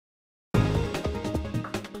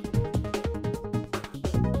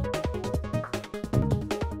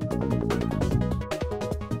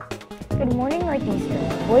Good morning,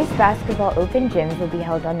 Northeastern. Boys basketball open gyms will be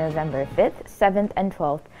held on November 5th, 7th, and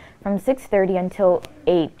 12th from 6:30 until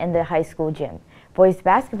 8 in the high school gym. Boys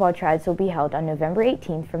basketball tryouts will be held on November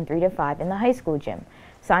 18th from 3 to 5 in the high school gym.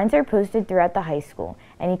 Signs are posted throughout the high school.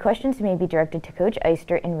 Any questions may be directed to Coach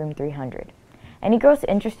Eister in room 300. Any girls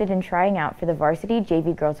interested in trying out for the varsity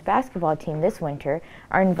JV girls basketball team this winter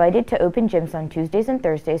are invited to open gyms on Tuesdays and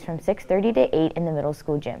Thursdays from 6:30 to 8 in the middle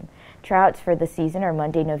school gym. Tryouts for the season are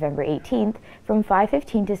Monday, November 18th from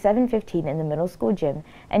 5:15 to 7:15 in the middle school gym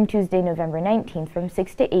and Tuesday, November 19th from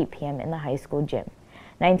 6 to 8 p.m. in the high school gym.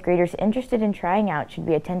 Ninth graders interested in trying out should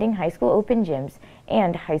be attending high school open gyms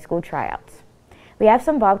and high school tryouts. We have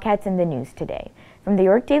some Bobcats in the news today. From the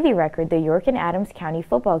York Daily Record, the York and Adams County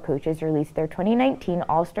football coaches released their 2019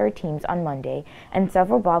 All-Star teams on Monday, and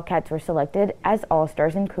several Bobcats were selected as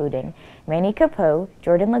All-Stars, including Manny Capoe,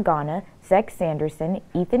 Jordan Lagana, Zach Sanderson,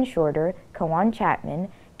 Ethan Shorter, Kawan Chapman,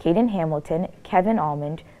 Caden Hamilton, Kevin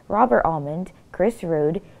Almond, Robert Almond, Chris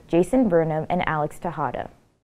Rode, Jason Burnham, and Alex Tejada.